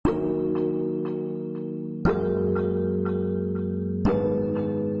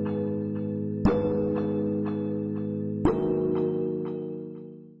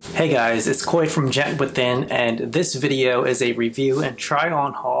Hey guys, it's Khoi from Gent Within, and this video is a review and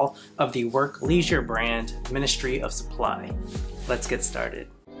try-on haul of the workleisure brand Ministry of Supply. Let's get started.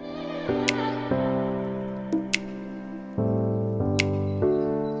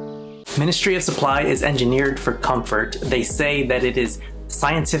 Ministry of Supply is engineered for comfort. They say that it is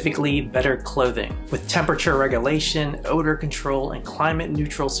scientifically better clothing. With temperature regulation, odor control, and climate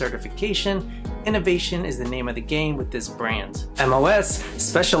neutral certification, innovation is the name of the game with this brand. MOS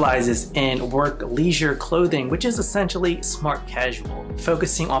specializes in work leisure clothing, which is essentially smart casual,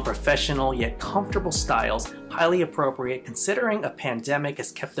 focusing on professional yet comfortable styles, highly appropriate considering a pandemic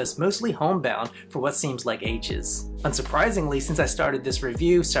has kept us mostly homebound for what seems like ages. Unsurprisingly, since I started this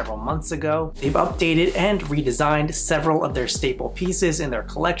review several months ago, they've updated and redesigned several of their staple pieces in their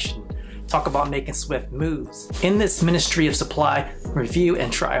collection. Talk about making swift moves. In this Ministry of Supply review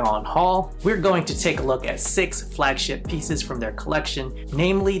and try-on haul, we're going to take a look at 6 flagship pieces from their collection,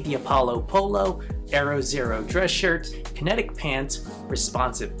 namely the Apollo Polo, Aero Zero dress shirt, Kinetic Pant,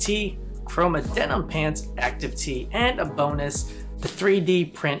 responsive tee, Chroma denim pants, active tee, and a bonus, the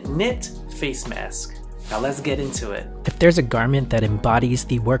 3D print knit face mask. Now let's get into it. If there's a garment that embodies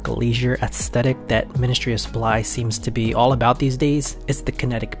the work-leisure aesthetic that Ministry of Supply seems to be all about these days, it's the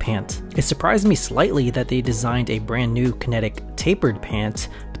Kinetic Pant. It surprised me slightly that they designed a brand new Kinetic tapered pant,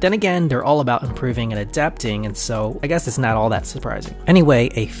 but then again, they're all about improving and adapting, and so I guess it's not all that surprising.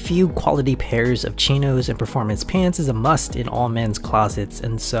 Anyway, a few quality pairs of chinos and performance pants is a must in all men's closets,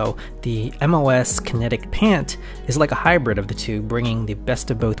 and so the MOS Kinetic Pant is like a hybrid of the two, bringing the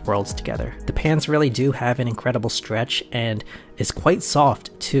best of both worlds together. The pants really do have an incredible stretch and is quite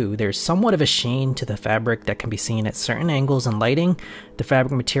soft too. There's somewhat of a sheen to the fabric that can be seen at certain angles and lighting. The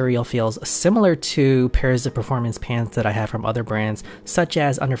fabric material feels similar to pairs of performance pants that I have from other brands such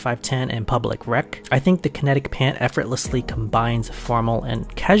as Under 510 and Public Rec. I think the Kinetic Pant effortlessly combines formal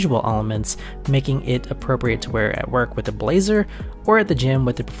and casual elements, making it appropriate to wear at work with a blazer or at the gym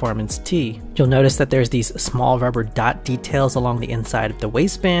with a performance tee. You'll notice that there's these small rubber dot details along the inside of the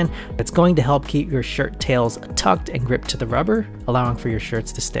waistband that's going to help keep your shirt tails tucked and gripped to the rubber, allowing for your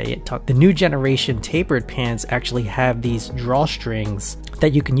shirts to stay tucked. The new generation tapered pants actually have these drawstrings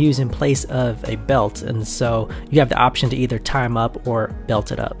that you can use in place of a belt, and so you have the option to either tie them up or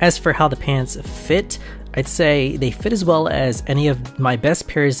belt it up. As for how the pants fit, I'd say they fit as well as any of my best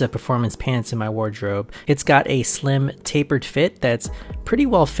pairs of performance pants in my wardrobe. It's got a slim tapered fit that's pretty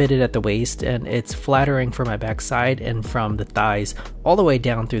well fitted at the waist, and it's flattering for my backside and from the thighs all the way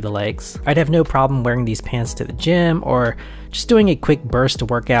down through the legs. I'd have no problem wearing these pants to the gym or just doing a quick burst to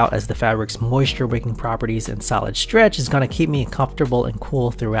work out, as the fabric's moisture wicking properties and solid stretch is going to keep me comfortable and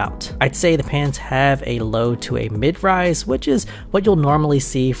cool throughout. I'd say the pants have a low to a mid-rise, which is what you'll normally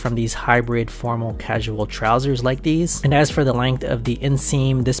see from these hybrid formal casual trousers like these. And as for the length of the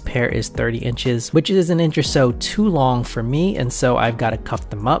inseam, this pair is 30 inches, which is an inch or so too long for me, and so I've got to cuff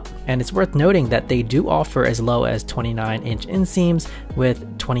them up. And it's worth noting that they do offer as low as 29-inch inseams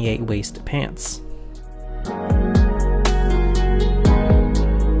with 28 waist pants.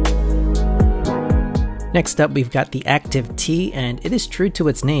 Next up, we've got the active tee, and it is true to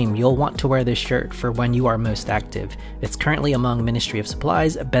its name. You'll want to wear this shirt for when you are most active. It's currently among Ministry of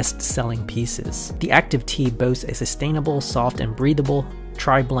Supply's best-selling pieces. The active tee boasts a sustainable, soft, and breathable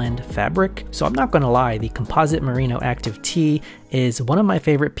tri-blend fabric. So I'm not going to lie, the composite merino active tee is one of my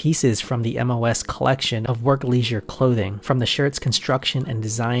favorite pieces from the MOS collection of work leisure clothing. From the shirt's construction and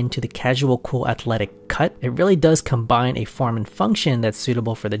design to the casual cool athletic cut, it really does combine a form and function that's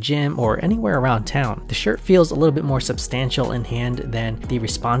suitable for the gym or anywhere around town. The shirt feels a little bit more substantial in hand than the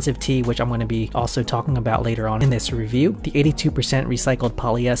responsive tee, which I'm going to be also talking about later on in this review. The 82% recycled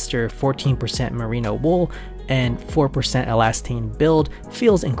polyester, 14% merino wool, and 4% elastane build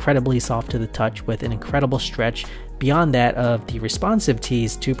feels incredibly soft to the touch with an incredible stretch beyond that of the responsive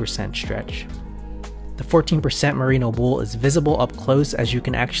tee's 2% stretch. The 14% merino wool is visible up close, as you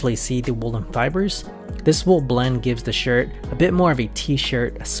can actually see the woolen fibers. This wool blend gives the shirt a bit more of a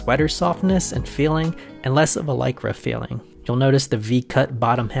t-shirt, a sweater softness and feeling, and less of a lycra feeling. You'll notice the V-cut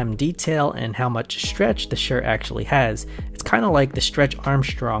bottom hem detail and how much stretch the shirt actually has. It's kind of like the Stretch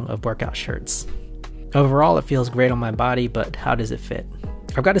Armstrong of workout shirts. Overall, it feels great on my body, but how does it fit?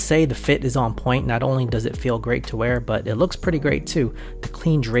 I've got to say the fit is on point. Not only does it feel great to wear, but it looks pretty great too. The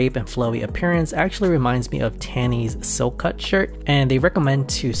clean drape and flowy appearance actually reminds me of Tanny's silk cut shirt, and they recommend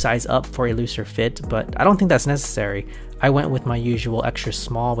to size up for a looser fit, but I don't think that's necessary. I went with my usual extra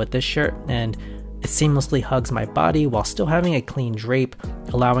small with this shirt, and it seamlessly hugs my body while still having a clean drape,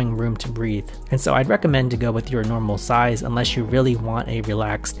 allowing room to breathe. And so I'd recommend to go with your normal size. Unless you really want a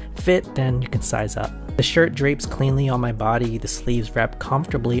relaxed fit, then you can size up. The shirt drapes cleanly on my body, the sleeves wrap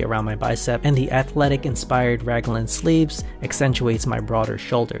comfortably around my bicep, and the athletic-inspired raglan sleeves accentuates my broader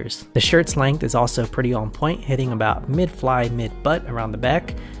shoulders. The shirt's length is also pretty on point, hitting about mid-fly, mid-butt around the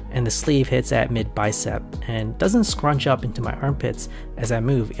back, and the sleeve hits at mid-bicep and doesn't scrunch up into my armpits as I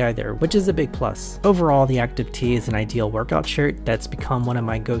move either, which is a big plus. Overall, the Active Tee is an ideal workout shirt that's become one of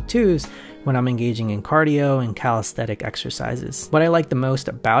my go-tos when I'm engaging in cardio and calisthenic exercises. What I like the most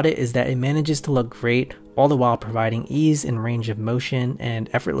about it is that it manages to look great, all the while providing ease and range of motion and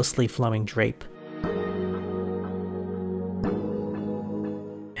effortlessly flowing drape.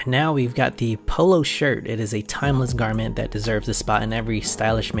 And now we've got the Polo shirt. It is a timeless garment that deserves a spot in every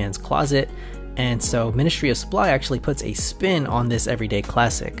stylish man's closet. And so Ministry of Supply actually puts a spin on this everyday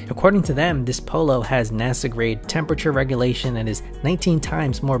classic. According to them, this polo has NASA grade temperature regulation and is 19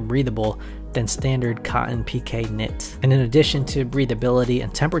 times more breathable than standard cotton PK knit. And in addition to breathability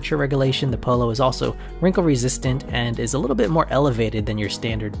and temperature regulation, the polo is also wrinkle resistant and is a little bit more elevated than your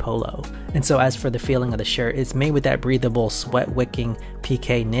standard polo. And so as for the feeling of the shirt, it's made with that breathable sweat wicking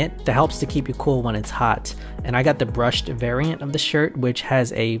PK knit that helps to keep you cool when it's hot. And I got the brushed variant of the shirt, which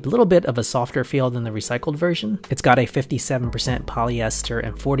has a little bit of a softer feel than the recycled version. It's got a 57% polyester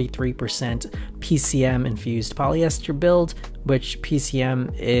and 43% PCM infused polyester build, which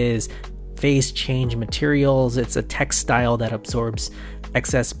PCM is phase change materials. It's a textile that absorbs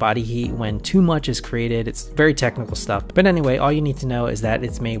excess body heat when too much is created. It's very technical stuff. But anyway, all you need to know is that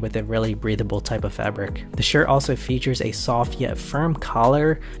it's made with a really breathable type of fabric. The shirt also features a soft yet firm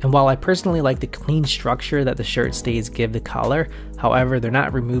collar. And while I personally like the clean structure that the shirt stays give the collar, however, they're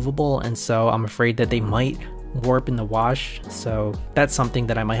not removable. And so I'm afraid that they might warp in the wash, so that's something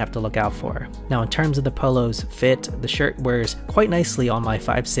that I might have to look out for. Now in terms of the polo's fit, the shirt wears quite nicely on my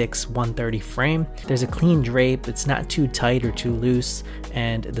 5'6", 130 frame. There's a clean drape, it's not too tight or too loose,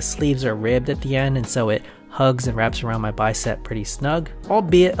 and the sleeves are ribbed at the end, and so it hugs and wraps around my bicep pretty snug,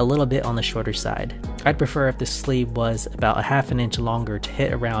 albeit a little bit on the shorter side. I'd prefer if the sleeve was about a half an inch longer to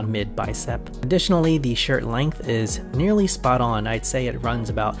hit around mid bicep. Additionally, the shirt length is nearly spot on. I'd say it runs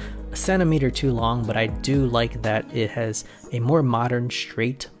about a centimeter too long, but I do like that it has a more modern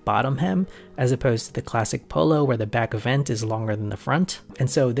straight bottom hem as opposed to the classic polo where the back vent is longer than the front, and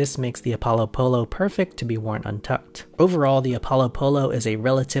so this makes the Apollo Polo perfect to be worn untucked. Overall, the Apollo Polo is a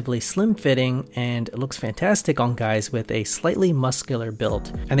relatively slim fitting and it looks fantastic on guys with a slightly muscular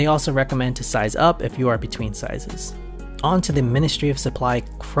build, and they also recommend to size up if you are between sizes. On to the Ministry of Supply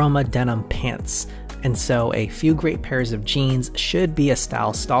Chroma denim pants. And so a few great pairs of jeans should be a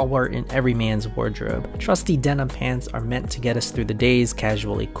style stalwart in every man's wardrobe. Trusty denim pants are meant to get us through the days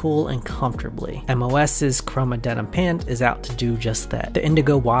casually cool and comfortably. MOS's Chroma denim pant is out to do just that. The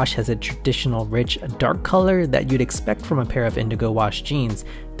indigo wash has a traditional rich dark color that you'd expect from a pair of indigo wash jeans.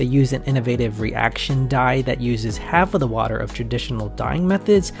 They use an innovative reaction dye that uses half of the water of traditional dyeing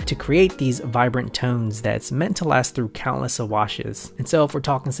methods to create these vibrant tones that's meant to last through countless of washes. And so if we're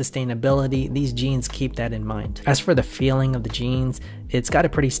talking sustainability, these jeans keep that in mind. As for the feeling of the jeans, it's got a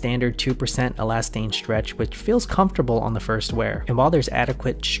pretty standard 2% elastane stretch, which feels comfortable on the first wear. And while there's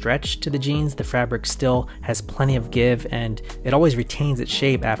adequate stretch to the jeans, the fabric still has plenty of give and it always retains its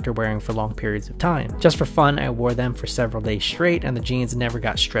shape after wearing for long periods of time. Just for fun, I wore them for several days straight and the jeans never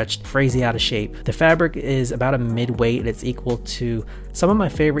got stretched crazy out of shape. The fabric is about a mid-weight. It's equal to some of my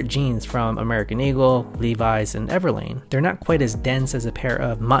favorite jeans from American Eagle, Levi's, and Everlane. They're not quite as dense as a pair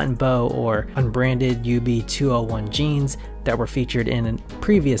of Mott & Bow or unbranded UB201 jeans that were featured in a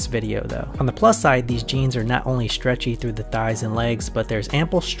previous video though. On the plus side, these jeans are not only stretchy through the thighs and legs, but there's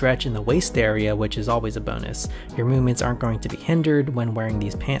ample stretch in the waist area, which is always a bonus. Your movements aren't going to be hindered when wearing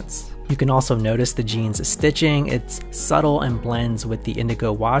these pants. You can also notice the jeans stitching. It's subtle and blends with the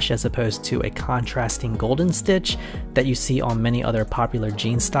indigo wash as opposed to a contrasting golden stitch that you see on many other popular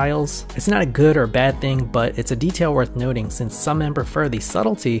jean styles. It's not a good or bad thing, but it's a detail worth noting since some men prefer the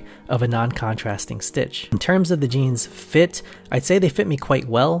subtlety of a non-contrasting stitch. In terms of the jeans fit, I'd say they fit me quite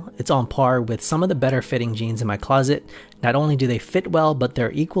well. It's on par with some of the better fitting jeans in my closet. Not only do they fit well, but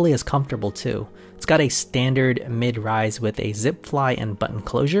they're equally as comfortable too. It's got a standard mid-rise with a zip fly and button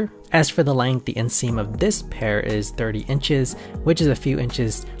closure. As for the length, the inseam of this pair is 30 inches, which is a few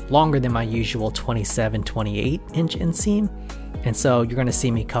inches longer than my usual 27-28 inch inseam. And so you're going to see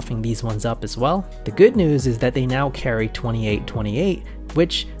me cuffing these ones up as well. The good news is that they now carry 28-28,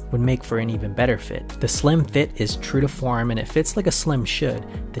 which would make for an even better fit. The slim fit is true to form and it fits like a slim should.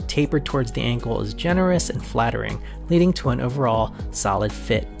 The taper towards the ankle is generous and flattering, leading to an overall solid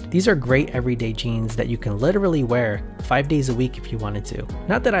fit. These are great everyday jeans that you can literally wear 5 days a week if you wanted to.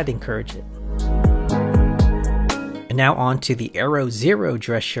 Not that I'd encourage it. And now on to the Aero Zero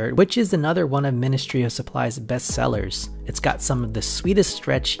dress shirt, which is another one of Ministry of Supply's best sellers. It's got some of the sweetest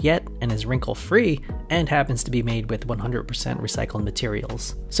stretch yet and is wrinkle free and happens to be made with 100% recycled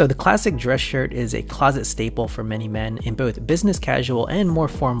materials. So the classic dress shirt is a closet staple for many men in both business casual and more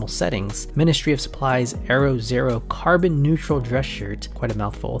formal settings. Ministry of Supply's Aero Zero carbon neutral dress shirt, quite a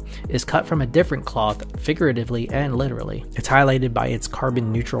mouthful, is cut from a different cloth figuratively and literally. It's highlighted by its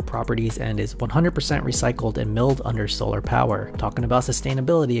carbon neutral properties and is 100% recycled and milled under solar power. Talking about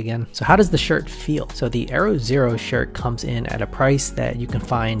sustainability again. So how does the shirt feel? So the Aero Zero shirt comes in at a price that you can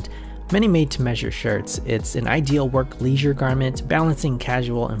find many made-to-measure shirts. It's an ideal work leisure garment, balancing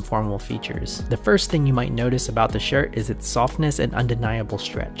casual and formal features. The first thing you might notice about the shirt is its softness and undeniable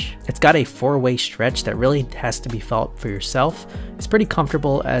stretch. It's got a 4-way stretch that really has to be felt for yourself. It's pretty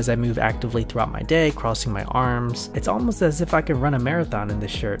comfortable as I move actively throughout my day, crossing my arms. It's almost as if I could run a marathon in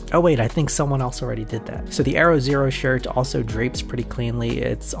this shirt. Oh wait, I think someone else already did that. So the Aero Zero shirt also drapes pretty cleanly.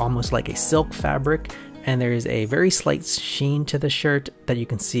 It's almost like a silk fabric, and there is a very slight sheen to the shirt that you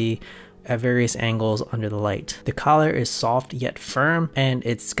can see at various angles under the light. The collar is soft yet firm, and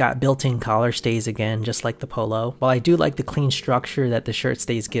it's got built-in collar stays again, just like the Polo. While I do like the clean structure that the shirt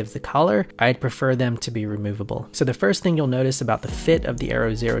stays gives the collar, I'd prefer them to be removable. So the first thing you'll notice about the fit of the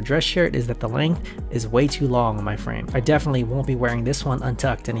Aero Zero dress shirt is that the length is way too long on my frame. I definitely won't be wearing this one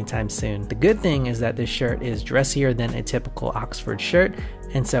untucked anytime soon. The good thing is that this shirt is dressier than a typical Oxford shirt,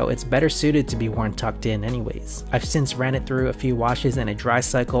 and so it's better suited to be worn tucked in anyways. I've since ran it through a few washes and a dry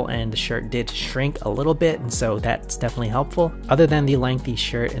cycle, and the shirt did shrink a little bit, and so that's definitely helpful. Other than the lengthy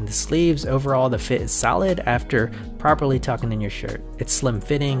shirt and the sleeves, overall the fit is solid after properly tucking in your shirt. It's slim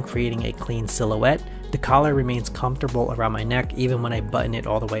fitting, creating a clean silhouette. The collar remains comfortable around my neck even when I button it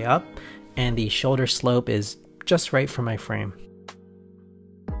all the way up, and the shoulder slope is just right for my frame.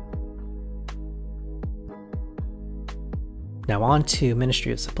 Now on to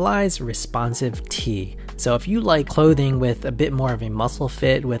Ministry of Supply's responsive tee. So if you like clothing with a bit more of a muscle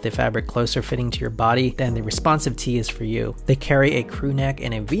fit with a fabric closer fitting to your body, then the responsive tee is for you. They carry a crew neck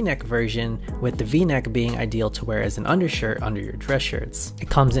and a v-neck version, with the v-neck being ideal to wear as an undershirt under your dress shirts. It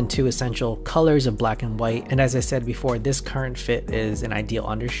comes in 2 essential colors of black and white, and as I said before, this current fit is an ideal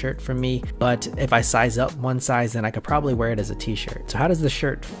undershirt for me, but if I size up one size, then I could probably wear it as a t-shirt. So how does the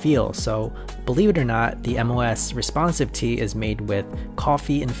shirt feel? So believe it or not, the MOS responsive tee is made with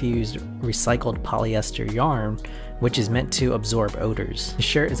coffee-infused recycled polyester yarn, which is meant to absorb odors. The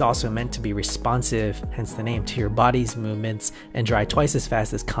shirt is also meant to be responsive, hence the name, to your body's movements and dry twice as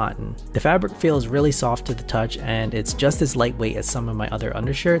fast as cotton. The fabric feels really soft to the touch, and it's just as lightweight as some of my other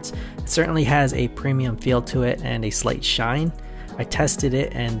undershirts. It certainly has a premium feel to it and a slight shine. I tested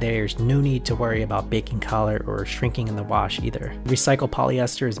it, and there's no need to worry about baking collar or shrinking in the wash either. Recycled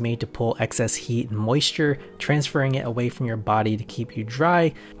polyester is made to pull excess heat and moisture, transferring it away from your body to keep you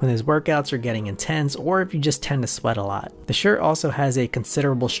dry when those workouts are getting intense or if you just tend to sweat a lot. The shirt also has a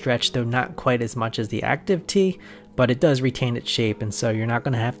considerable stretch, though not quite as much as the active tee, but it does retain its shape, and so you're not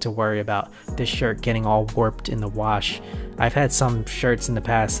going to have to worry about this shirt getting all warped in the wash. I've had some shirts in the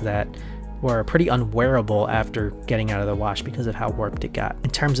past that were pretty unwearable after getting out of the wash because of how warped it got.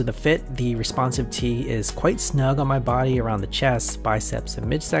 In terms of the fit, the responsive tee is quite snug on my body around the chest, biceps, and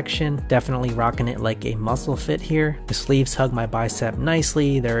midsection. Definitely rocking it like a muscle fit here. The sleeves hug my bicep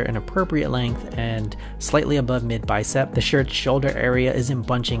nicely. They're an appropriate length and slightly above mid bicep. The shirt's shoulder area isn't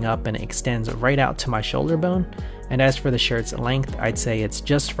bunching up and it extends right out to my shoulder bone. And as for the shirt's length, I'd say it's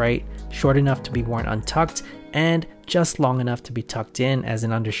just right, short enough to be worn untucked, and just long enough to be tucked in as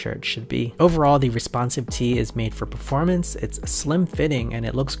an undershirt should be. Overall, the responsive tee is made for performance. It's slim fitting and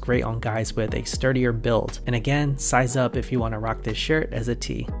it looks great on guys with a sturdier build. And again, size up if you want to rock this shirt as a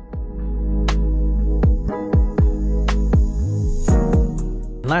tee.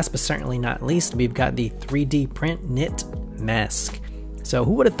 And last but certainly not least, we've got the 3D print knit mask. So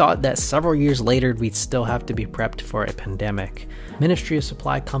who would have thought that several years later we'd still have to be prepped for a pandemic? Ministry of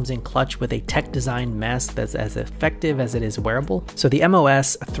Supply comes in clutch with a tech designed mask that's as effective as it is wearable. So the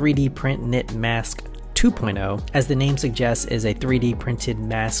MOS 3D print knit mask 2.0, as the name suggests, is a 3D printed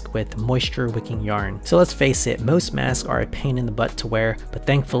mask with moisture wicking yarn. So let's face it, most masks are a pain in the butt to wear, but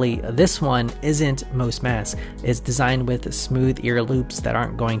thankfully this one isn't most masks. It's designed with smooth ear loops that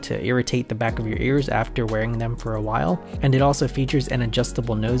aren't going to irritate the back of your ears after wearing them for a while. And it also features an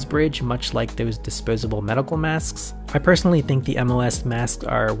adjustable nose bridge, much like those disposable medical masks. I personally think the MOS masks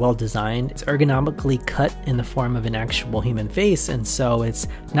are well designed. It's ergonomically cut in the form of an actual human face, and so it's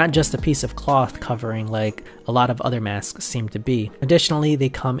not just a piece of cloth covering like a lot of other masks seem to be. Additionally, they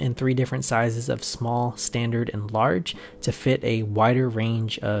come in 3 different sizes of small, standard, and large to fit a wider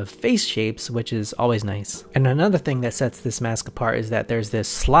range of face shapes, which is always nice. And another thing that sets this mask apart is that there's this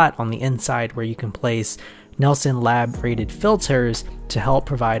slot on the inside where you can place Nelson Lab rated filters to help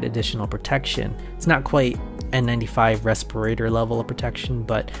provide additional protection. It's not quite N95 respirator level of protection,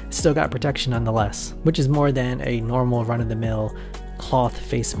 but still got protection nonetheless, which is more than a normal run-of-the-mill cloth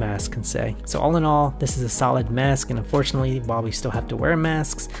face mask can say. So all in all, this is a solid mask, and unfortunately, while we still have to wear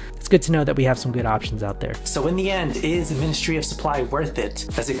masks, it's good to know that we have some good options out there. So in the end, is Ministry of Supply worth it?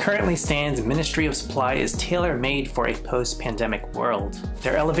 As it currently stands, Ministry of Supply is tailor-made for a post-pandemic world.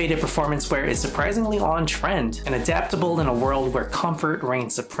 Their elevated performance wear is surprisingly on trend and adaptable in a world where comfort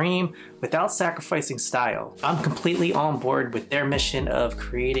reigns supreme without sacrificing style. I'm completely on board with their mission of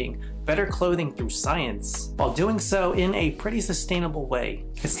creating better clothing through science, while doing so in a pretty sustainable way.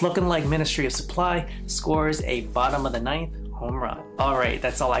 It's looking like Ministry of Supply scores a bottom of the 9th home run. Alright,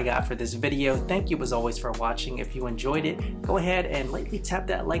 that's all I got for this video. Thank you as always for watching. If you enjoyed it, go ahead and lightly tap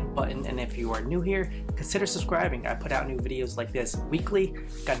that like button, and if you are new here, consider subscribing. I put out new videos like this weekly.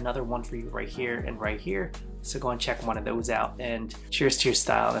 Got another one for you right here and right here, so go and check one of those out. And cheers to your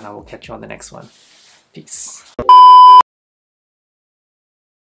style, and I will catch you on the next one. Peace.